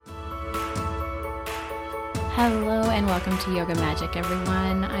Hello and welcome to Yoga Magic,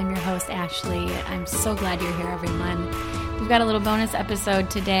 everyone. I'm your host, Ashley. I'm so glad you're here, everyone. We've got a little bonus episode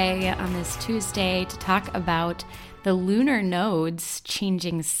today on this Tuesday to talk about the lunar nodes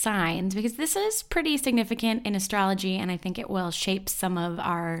changing signs, because this is pretty significant in astrology, and I think it will shape some of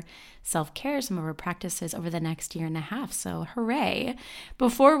our self-care, some of our practices over the next year and a half. So hooray.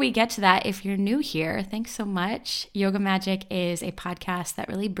 Before we get to that, if you're new here, thanks so much. Yoga Magic is a podcast that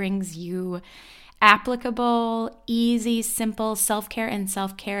really brings you applicable, easy, simple self-care and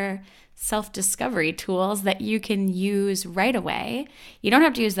self-discovery tools that you can use right away. You don't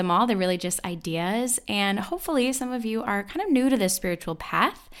have to use them all. They're really just ideas. And hopefully some of you are kind of new to this spiritual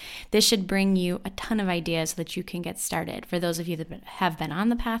path. This should bring you a ton of ideas so that you can get started. For those of you that have been on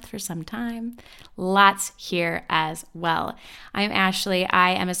the path for some time, lots here as well. I'm Ashley.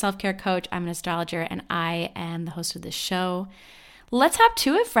 I am a self-care coach. I'm an astrologer, and I am the host of this show. Let's hop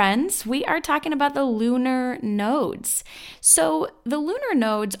to it, friends. We are talking about the lunar nodes. So the lunar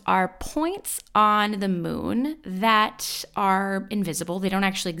nodes are points on the moon that are invisible. They don't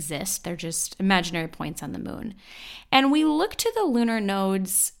actually exist. They're just imaginary points on the moon. And we look to the lunar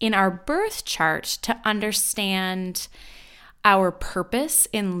nodes in our birth chart to understand our purpose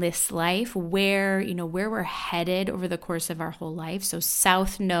in this life, where we're headed over the course of our whole life. So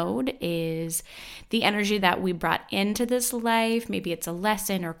South Node is the energy that we brought into this life. Maybe it's a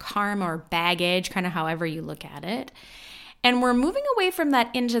lesson or karma or baggage, kind of however you look at it. And we're moving away from that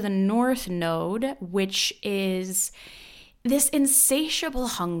into the North Node, which is this insatiable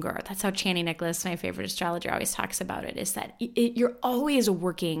hunger. That's how Chani Nicholas, my favorite astrologer, always talks about it, is that you're always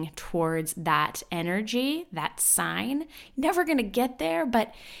working towards that energy, that sign. Never going to get there,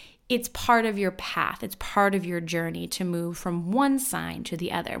 but it's part of your path. It's part of your journey to move from one sign to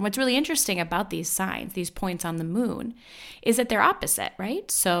the other. And what's really interesting about these signs, these points on the moon, is that they're opposite, right?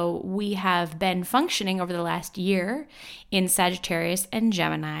 So we have been functioning over the last year in Sagittarius and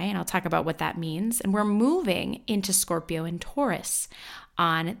Gemini, and I'll talk about what that means. And we're moving into Scorpio and Taurus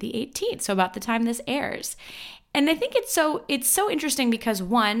on the 18th, so about the time this airs. And I think it's so interesting because,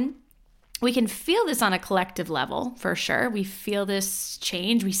 one, we can feel this on a collective level, for sure. We feel this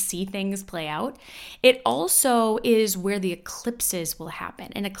change. We see things play out. It also is where the eclipses will happen.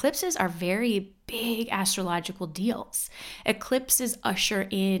 And eclipses are very big astrological deals. Eclipses usher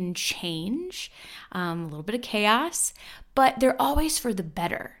in change, a little bit of chaos, but they're always for the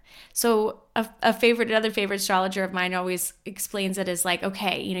better. So another favorite astrologer of mine always explains it as like,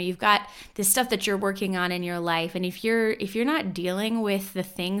 okay, you've got this stuff that you're working on in your life, and if you're not dealing with the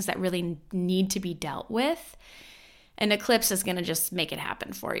things that really need to be dealt with, an eclipse is going to just make it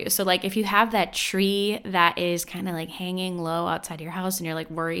happen for you. So like if you have that tree that is kind of like hanging low outside your house and you're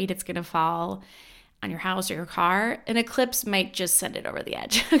like worried it's going to fall on your house or your car, an eclipse might just send it over the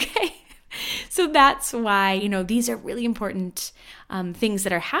edge, okay? So that's why, these are really important things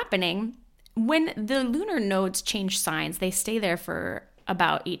that are happening. When the lunar nodes change signs, they stay there for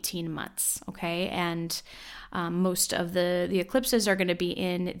about 18 months, okay? And most of the eclipses are going to be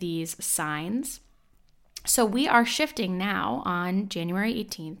in these signs. So we are shifting now on January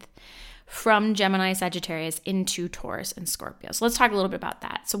 18th from Gemini, Sagittarius into Taurus and Scorpio. So let's talk a little bit about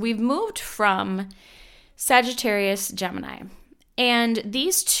that. So we've moved from Sagittarius, Gemini. And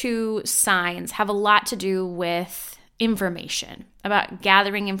these two signs have a lot to do with information, about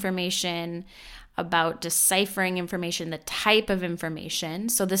gathering information, about deciphering information, the type of information.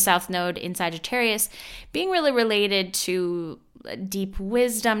 So the South Node in Sagittarius being really related to deep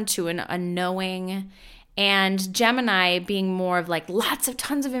wisdom, to a knowing, and Gemini being more of like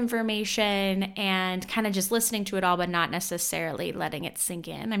tons of information and kind of just listening to it all, but not necessarily letting it sink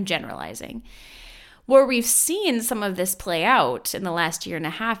in. I'm generalizing. Where we've seen some of this play out in the last year and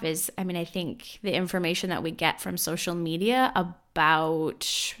a half is, I think the information that we get from social media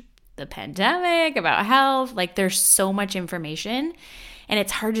about the pandemic, about health, like there's so much information and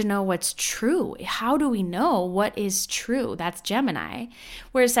it's hard to know what's true. How do we know what is true? That's Gemini.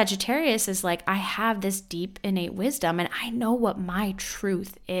 Whereas Sagittarius is like, I have this deep innate wisdom and I know what my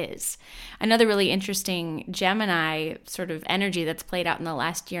truth is. Another really interesting Gemini sort of energy that's played out in the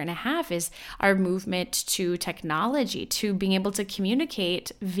last year and a half is our movement to technology, to being able to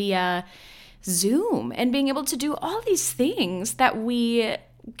communicate via Zoom and being able to do all these things that we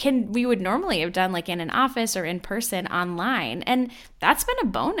would normally have done like in an office or in person online. And that's been a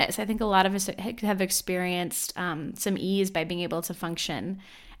bonus. I think a lot of us have experienced some ease by being able to function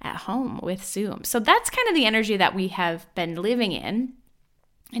at home with Zoom. So that's kind of the energy that we have been living in.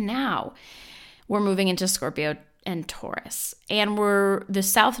 And now we're moving into Scorpio and Taurus. And the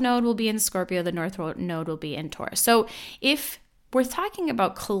South Node will be in Scorpio, the North Node will be in Taurus. So if we're talking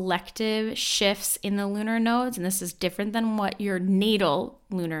about collective shifts in the lunar nodes, and this is different than what your natal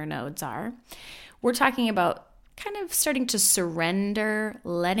lunar nodes are. We're talking about kind of starting to surrender,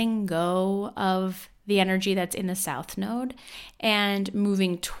 letting go of the energy that's in the south node and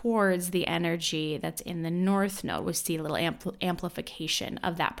moving towards the energy that's in the north node. We see a little amplification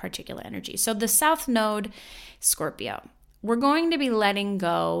of that particular energy. So the south node, Scorpio, we're going to be letting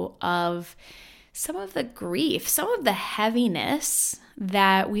go of some of the grief, some of the heaviness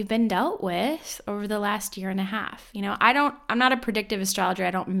that we've been dealt with over the last year and a half. I'm not a predictive astrologer.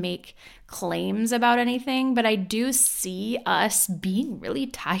 I don't make claims about anything, but I do see us being really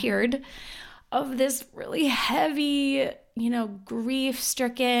tired of this really heavy,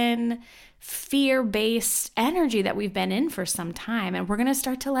 grief-stricken, fear-based energy that we've been in for some time. And we're going to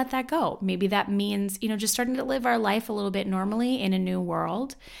start to let that go. Maybe that means, just starting to live our life a little bit normally in a new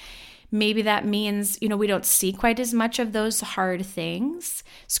world. Maybe that means, we don't see quite as much of those hard things.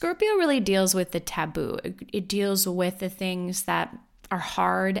 Scorpio really deals with the taboo. It deals with the things that are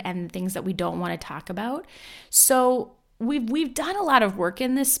hard and things that we don't want to talk about. So we've done a lot of work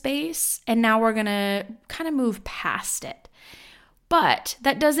in this space, and now we're going to kind of move past it. But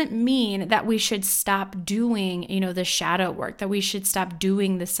that doesn't mean that we should stop doing, the shadow work, that we should stop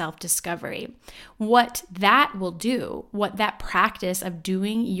doing the self-discovery. What that will do, what that practice of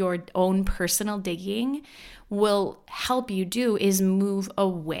doing your own personal digging will help you do is move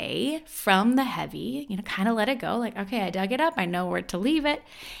away from the heavy, kind of let it go. Like, okay, I dug it up. I know where to leave it,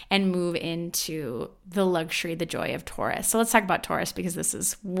 and move into the luxury, the joy of Taurus. So let's talk about Taurus, because this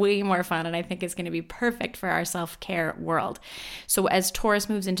is way more fun, and I think it's going to be perfect for our self-care world. So as Taurus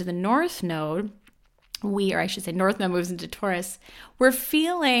moves into the north node, north node moves into Taurus, we're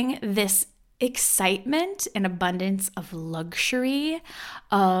feeling this excitement and abundance of luxury,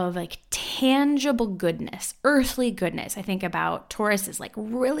 of like tangible goodness, earthly goodness. I think about Taurus as like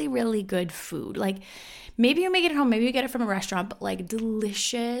really, really good food. Like maybe you make it at home, maybe you get it from a restaurant, but like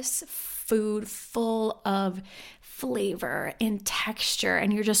delicious food full of flavor and texture,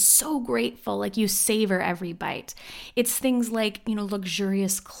 and you're just so grateful, like you savor every bite. It's things like,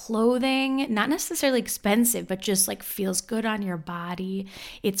 luxurious clothing, not necessarily expensive, but just like feels good on your body.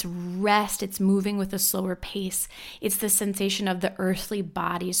 It's rest, it's moving with a slower pace. It's the sensation of the earthly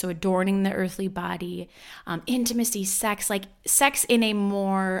body, so adorning the earthly body, intimacy, sex in a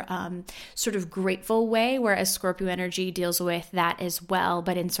more sort of grateful way, whereas Scorpio energy deals with that as well,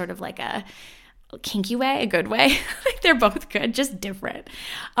 but in sort of like a kinky way, a good way. Like they're both good, just different.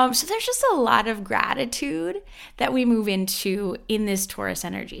 So there's just a lot of gratitude that we move into in this Taurus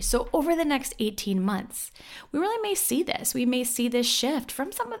energy. So over the next 18 months, we really may see this. We may see this shift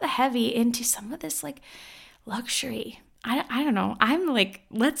from some of the heavy into some of this like luxury. I don't know. I'm like,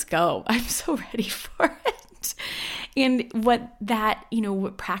 let's go. I'm so ready for it. And what that,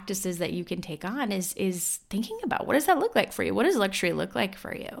 what practices that you can take on is thinking about, what does that look like for you? What does luxury look like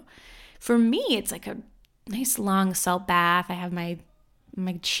for you? For me, it's like a nice long salt bath. I have my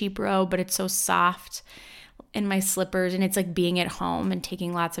cheap robe, but it's so soft, and my slippers, and it's like being at home and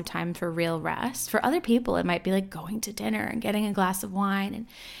taking lots of time for real rest. For other people, it might be like going to dinner and getting a glass of wine and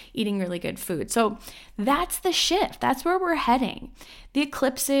eating really good food. So that's the shift. That's where we're heading. The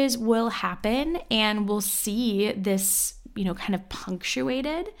eclipses will happen, and we'll see this, kind of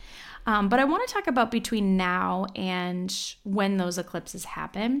punctuated. But I want to talk about between now and when those eclipses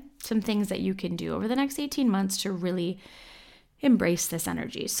happen, some things that you can do over the next 18 months to really embrace this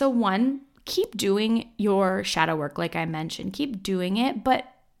energy. So one, keep doing your shadow work, like I mentioned. Keep doing it, but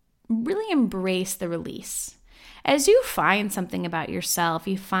really embrace the release. As you find something about yourself,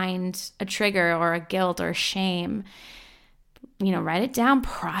 you find a trigger or a guilt or a shame, write it down,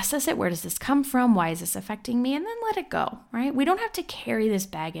 process it. Where does this come from? Why is this affecting me? And then let it go, right? We don't have to carry this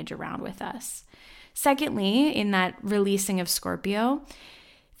baggage around with us. Secondly, in that releasing of Scorpio,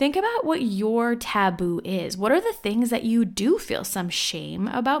 think about what your taboo is. What are the things that you do feel some shame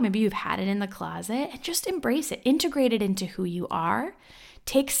about? Maybe you've had it in the closet, and just embrace it. Integrate it into who you are.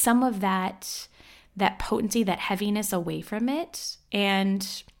 Take some of that potency, that heaviness away from it, and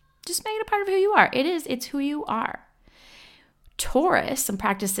just make it a part of who you are. It's who you are. Taurus, some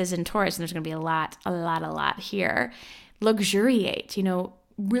practices in Taurus, and there's going to be a lot here. Luxuriate,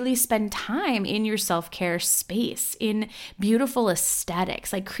 really spend time in your self-care space, in beautiful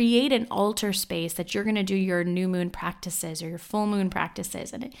aesthetics. Like create an altar space that you're going to do your new moon practices or your full moon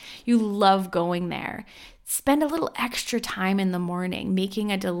practices, and you love going there. Spend a little extra time in the morning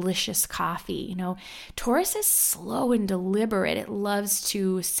making a delicious coffee. Taurus is slow and deliberate. It loves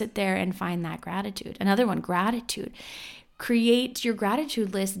to sit there and find that gratitude. Another one, gratitude. Create your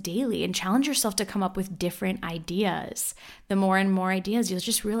gratitude list daily and challenge yourself to come up with different ideas. The more and more ideas, you'll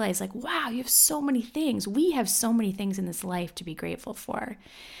just realize like, wow, you have so many things. We have so many things in this life to be grateful for.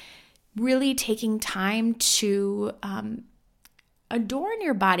 Really taking time to adorn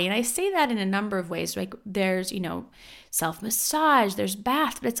your body. And I say that in a number of ways. Like there's, self-massage, there's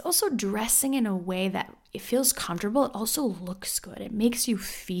bath, but it's also dressing in a way that it feels comfortable. It also looks good. It makes you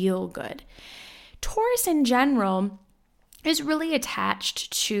feel good. Taurus in general is really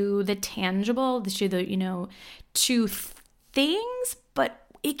attached to the tangible, to things, but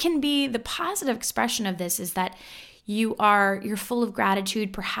it can be the positive expression of this is that you're full of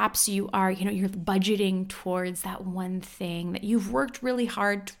gratitude. Perhaps you're budgeting towards that one thing that you've worked really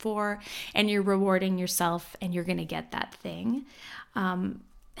hard for, and you're rewarding yourself, and you're going to get that thing. And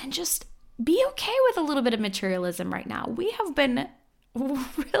just be okay with a little bit of materialism right now. We have been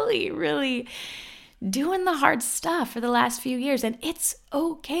really, really doing the hard stuff for the last few years, and it's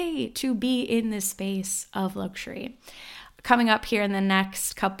okay to be in this space of luxury. Coming up here in the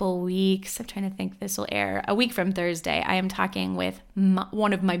next couple weeks, I'm trying to think, this will air a week from Thursday. I am talking with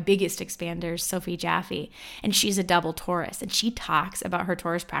one of my biggest expanders, Sophie Jaffe, and she's a double Taurus, and she talks about her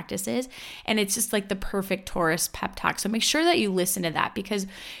Taurus practices, and it's just like the perfect Taurus pep talk. So make sure that you listen to that because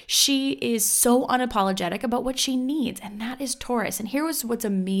she is so unapologetic about what she needs, and that is Taurus. And here's what's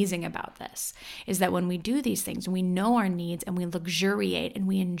amazing about this is that when we do these things, we know our needs and we luxuriate and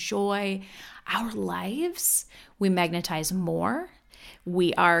we enjoy our lives, we magnetize more.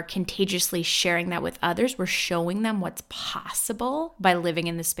 We are contagiously sharing that with others. We're showing them what's possible by living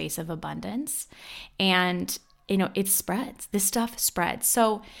in the space of abundance. And, it spreads. This stuff spreads.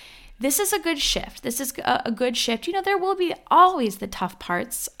 So this is a good shift. This is a good shift. There will be always the tough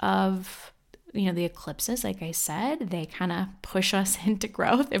parts of the eclipses, like I said, they kind of push us into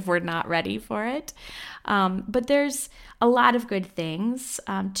growth if we're not ready for it. But there's a lot of good things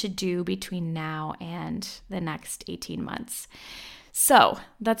to do between now and the next 18 months. So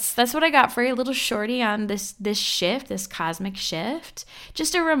that's what I got for you, a little shorty on this shift, this cosmic shift.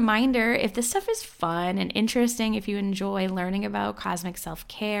 Just a reminder, if this stuff is fun and interesting, if you enjoy learning about cosmic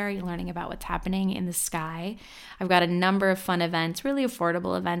self-care, you're learning about what's happening in the sky, I've got a number of fun events, really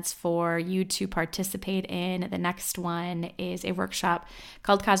affordable events for you to participate in. The next one is a workshop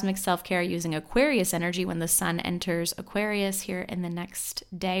called Cosmic Self-Care using Aquarius energy when the sun enters Aquarius here in the next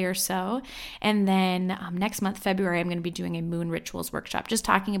day or so. And then next month, February, I'm going to be doing a moon rituals workshop, just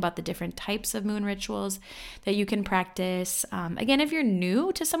talking about the different types of moon rituals that you can practice. Again, if you're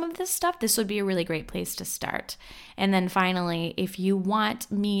new to some of this stuff, this would be a really great place to start. And then finally, if you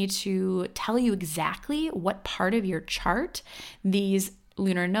want me to tell you exactly what part of your chart these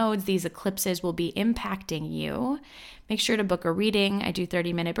lunar nodes, these eclipses will be impacting you, make sure to book a reading. I do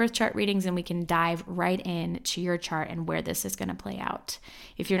 30-minute birth chart readings, and we can dive right into your chart and where this is going to play out.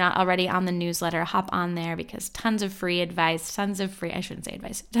 If you're not already on the newsletter, hop on there because tons of free advice, tons of free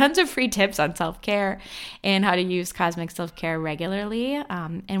tips on self-care and how to use cosmic self-care regularly.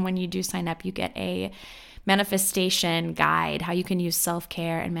 And when you do sign up, you get a manifestation guide, how you can use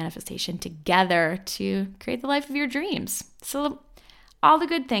self-care and manifestation together to create the life of your dreams. So all the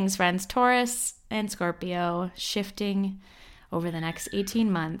good things, friends, Taurus and Scorpio shifting over the next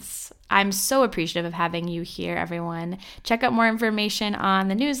 18 months. I'm so appreciative of having you here, everyone. Check out more information on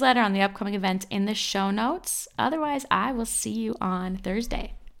the newsletter, on the upcoming events in the show notes. Otherwise, I will see you on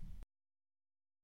Thursday.